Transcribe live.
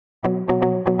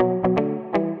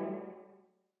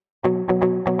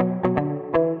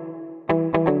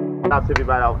Shout out to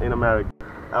everybody out in America.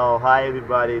 Oh, hi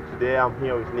everybody. Today I'm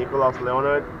here with Nicholas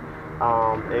Leonard.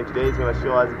 And today he's going to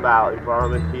show us about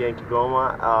environment here in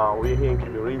Kigoma. We're here in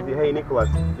Kibirizi. Hey Nicholas,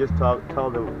 just tell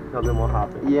them what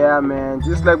happened. Yeah, man.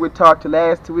 Just like we talked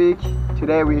last week,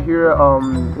 today we're here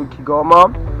in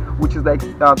Kigoma, which is like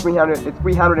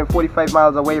 345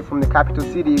 miles away from the capital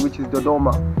city, which is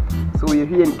Dodoma. So we're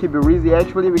here in Kibirizi.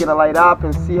 Actually, we're gonna light up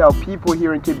and see how people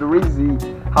here in Kibirizi,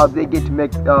 how they get to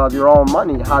make their own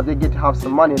money, how they get to have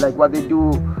some money, like what they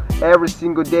do every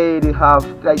single day. They have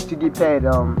like to get paid.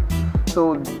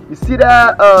 So you see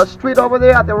that street over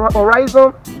there at the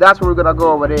horizon? That's where we're gonna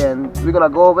go over there, and we're gonna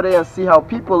go over there and see how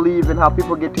people live and how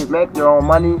people get to make their own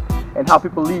money and how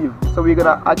people live. So we're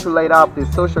gonna actually light up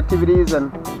the social activities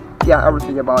and yeah,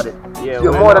 everything about it. Yeah, so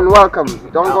you're more than welcome.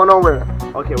 Don't go nowhere.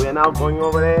 Okay, we are now going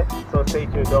over there, so stay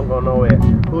tuned, don't go nowhere.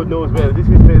 Hoodnews Radio, this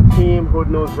is the team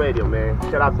Hoodnews Radio, man.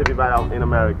 Shout out to everybody out in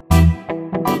America.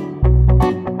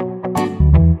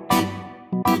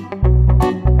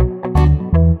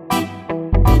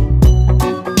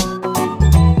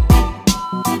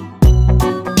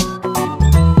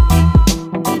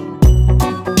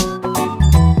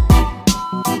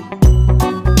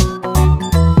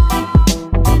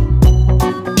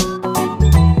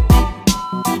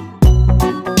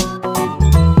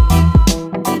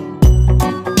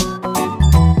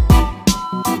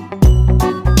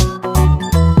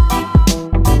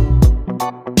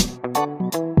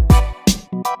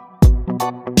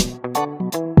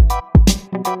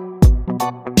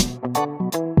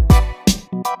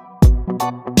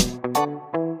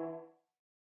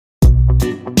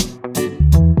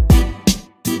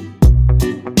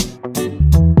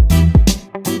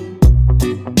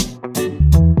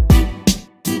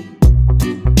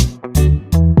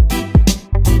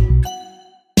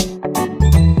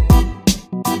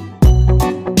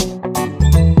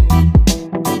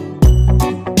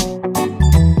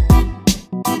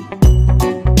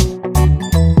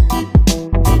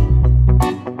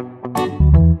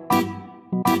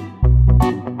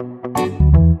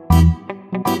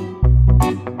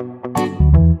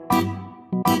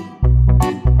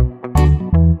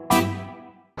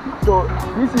 So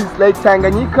this is Lake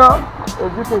Tanganyika,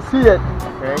 as you can see it.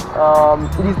 Okay.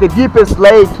 It is the deepest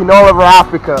lake in all over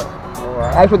Africa.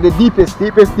 Alright. Actually, the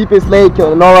deepest lake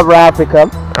in all over Africa.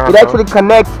 It actually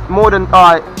connects more than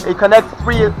it connects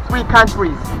three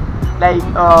countries, like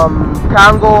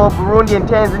Congo, Burundi, and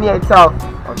Tanzania itself.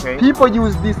 Okay. People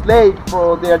use this lake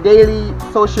for their daily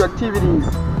social activities,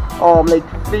 like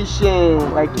fishing,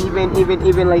 like even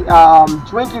like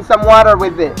drinking some water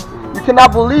with it. You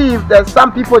cannot believe that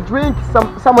some people drink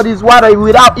some of this water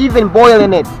without even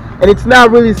boiling it, and it's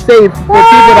not really safe for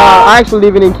people that are actually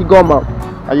living in Kigoma.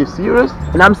 Are you serious?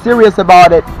 And I'm serious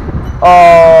about it.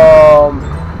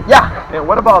 Yeah. And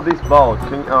what about this boat?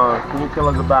 Can you tell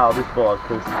us about this boat,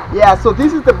 please? Yeah. So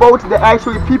this is the boat that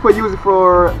actually people use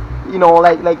for, you know,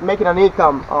 like making an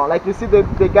income. Like you see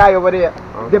the guy over there.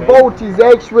 Okay. The boat is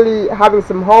actually having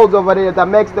some holes over there that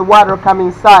makes the water come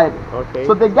inside. Okay.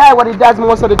 So the guy, what he does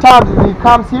most of the time is he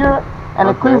comes here and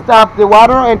he cleans up the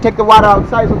water and take the water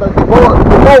outside so that the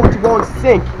boat won't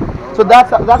sink. So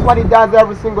that's what he does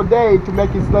every single day to make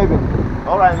his living.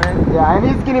 All right, man. Yeah, and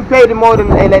he's getting paid more than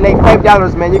like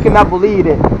 $5, man. You cannot believe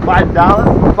it. $5?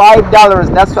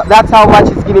 $5. That's how much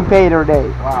he's getting paid every day.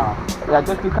 Wow. Yeah,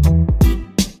 just because.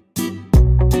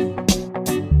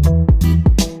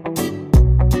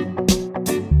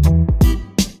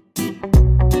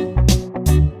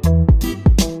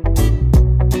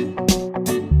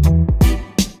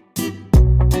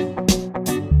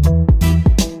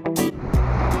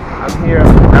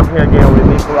 I'm here again with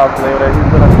Nicholas Leonard. He's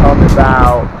gonna talk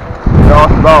about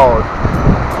those boats.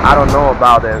 I don't know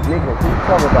about them. Nicholas, can you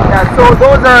tell me about Yeah, so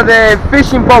those are the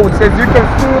fishing boats, as you can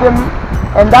see them,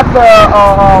 and that's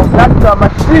the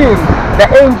machine, the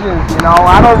engines. You know,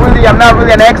 I'm not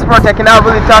really an expert. I cannot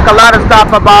really talk a lot of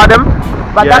stuff about them,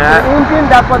 but that's the engine.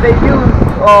 That's what they use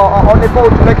on the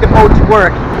boat to make the boat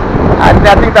work. And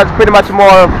I think that's pretty much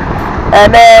more.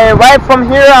 And right from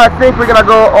here, I think we're gonna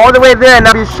go all the way there, and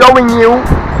I'll be showing you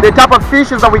the type of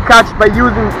fishes that we catch by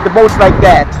using the boats like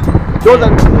that. Those are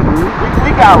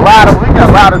we got a lot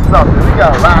of stuff. We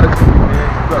got a lot of shit,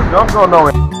 man. So don't go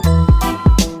nowhere.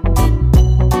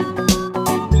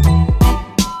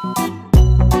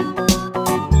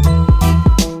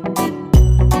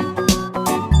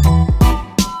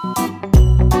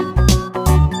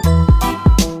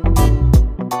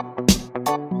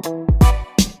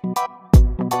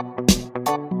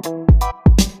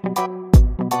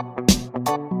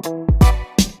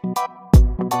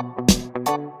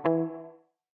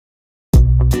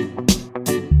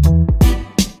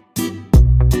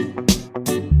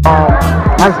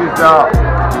 It's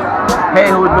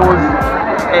Hey Hoodnews,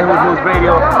 Hey Hoodnews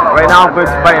Radio. Right now I'm going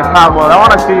to buy a palm oil. I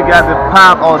want to show you guys the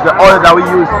palm oil, the oil that we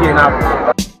use here in Africa.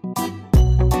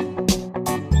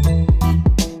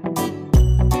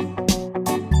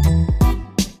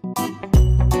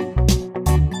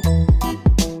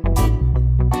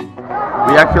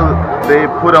 They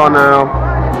put on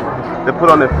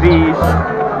a fish,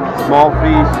 small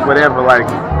fish, whatever. Like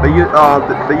they use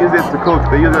it to cook.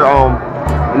 They use it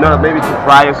maybe to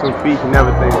fry some fish and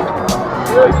everything.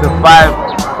 So it's a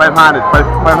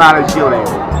 500 shilling,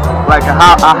 like a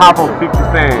half of 50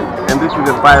 cents, and this is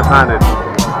a 500.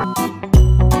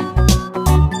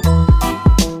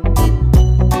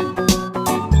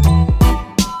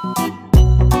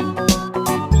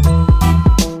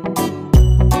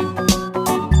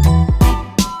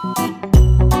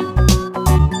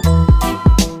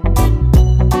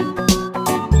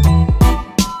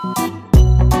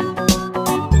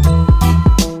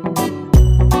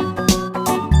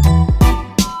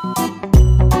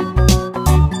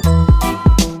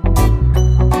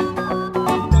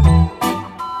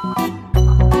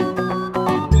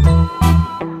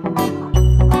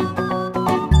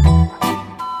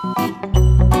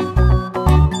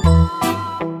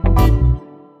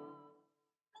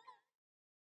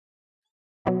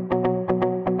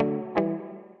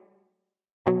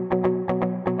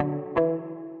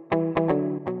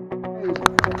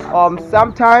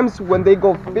 Sometimes when they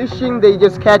go fishing, they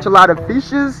just catch a lot of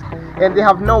fishes and they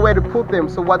have nowhere to put them.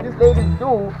 So what these ladies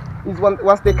do is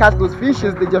once they catch those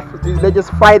fishes, they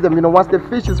just fry them. You know, once the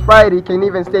fish is fried, it can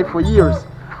even stay for years,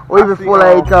 or even for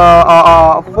like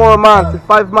 4 months,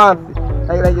 5 months,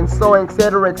 like and so,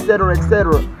 etc., etc.,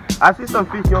 etc. I see some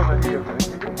fish over here.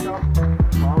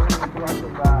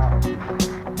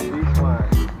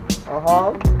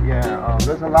 Yeah,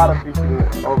 there's a lot of fish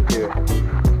over here.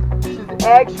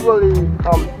 Actually,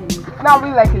 it's not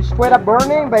really like a straight up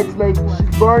burning, but it's like she's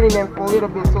burning them for a little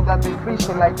bit so that the fish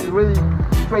can like really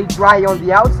straight dry on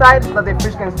the outside, so that the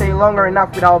fish can stay longer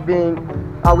enough without getting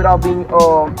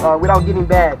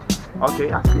bad.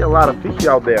 Okay, I see a lot of fish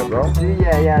out there, bro.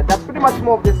 Yeah, that's pretty much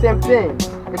more of the same thing.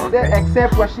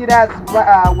 Except what she does,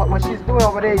 what she's doing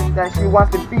over there is that she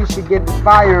wants the fish to get the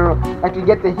fire, like to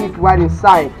get the heat right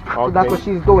inside. Okay. So that's what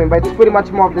she's doing, but it's pretty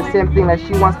much more of the same thing, like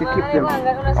she wants to keep them.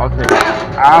 Okay.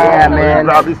 Yeah, man.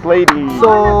 This lady.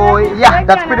 So yeah,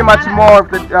 that's pretty much more of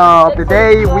the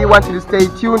day. We want you to stay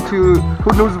tuned to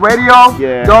Hoodnews Radio.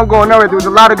 Yeah. Don't go nowhere. There's a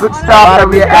lot of good stuff that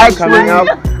we are actually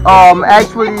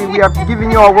we are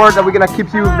giving you a word that we're gonna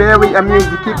keep you very amused,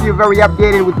 to keep you very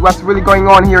updated with what's really going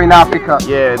on here in Africa.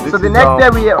 Yeah. So the next day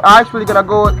we are actually gonna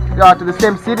go to the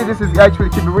same city. This is actually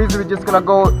Kibirizi. We're just gonna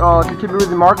go to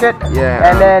Kibirizi Market. Yeah.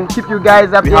 And then keep you guys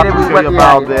updated with what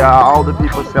about all the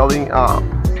people selling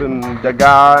some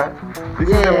dagar. This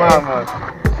is the mama.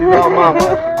 She's our mama.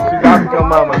 She's African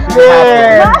mama. She's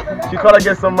hustling. She's trying to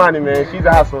get some money, man. She's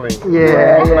hustling.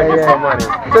 Yeah. She's trying to get some money.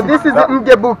 So this is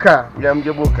Mgebuka. Yeah,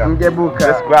 Mgebuka.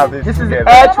 Let's grab this. This together. is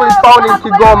actually found in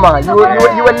Kigoma.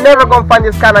 You were never gonna find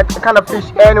this kind of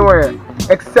fish anywhere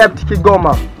except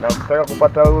Kigoma.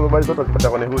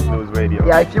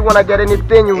 Yeah, if you wanna get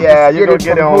anything, you just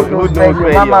get it on Hoodnews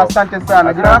Radio. Mama, asante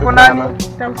sana. Jina lako nani?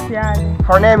 Tausi Ali.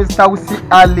 Her name is Tausi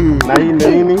Ali. Na hii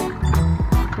nini?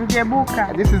 Mgebuka.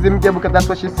 This is Mgebuka. That's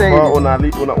what she's saying.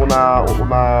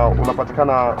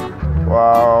 Unapatikana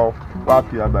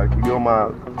wapi hapa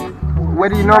Kigoma? Where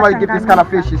do you normally get this kind of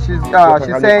fish? She's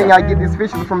saying I get these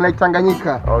fishes from Lake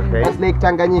Tanganyika. Okay. That's Lake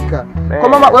Tanganyika. Kwa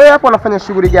mama, wewe hapo unafanya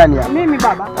shughuli gani hapa? Mimi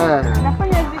baba.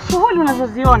 Nafanya shughuli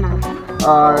unazoziona.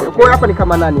 Kwa hapa ni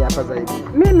kama nani hapa zaidi?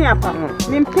 Mimi hapa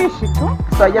ni mpishi tu.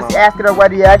 So I just asked her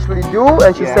what do you actually do,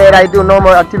 and she said I do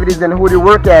normal activities and who do you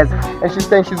work as, and she's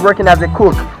saying she's working as a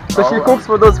cook. So she cooks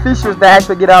for those fishers that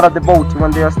actually get out of the boat.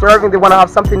 When they are starving, they want to have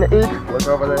something to eat. What's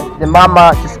over there? The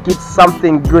mama just gets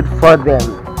something good for them.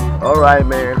 Alright,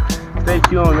 man. Stay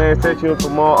tuned, man. Stay tuned for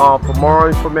more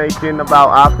information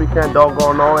about Africa. Don't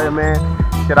go nowhere, man.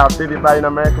 Shout out to everybody in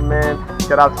America, man.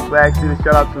 Shout out to Black City.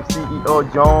 Shout out to CEO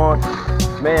John.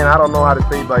 Man, I don't know how to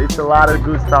say it, but it's a lot of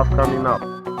good stuff coming up.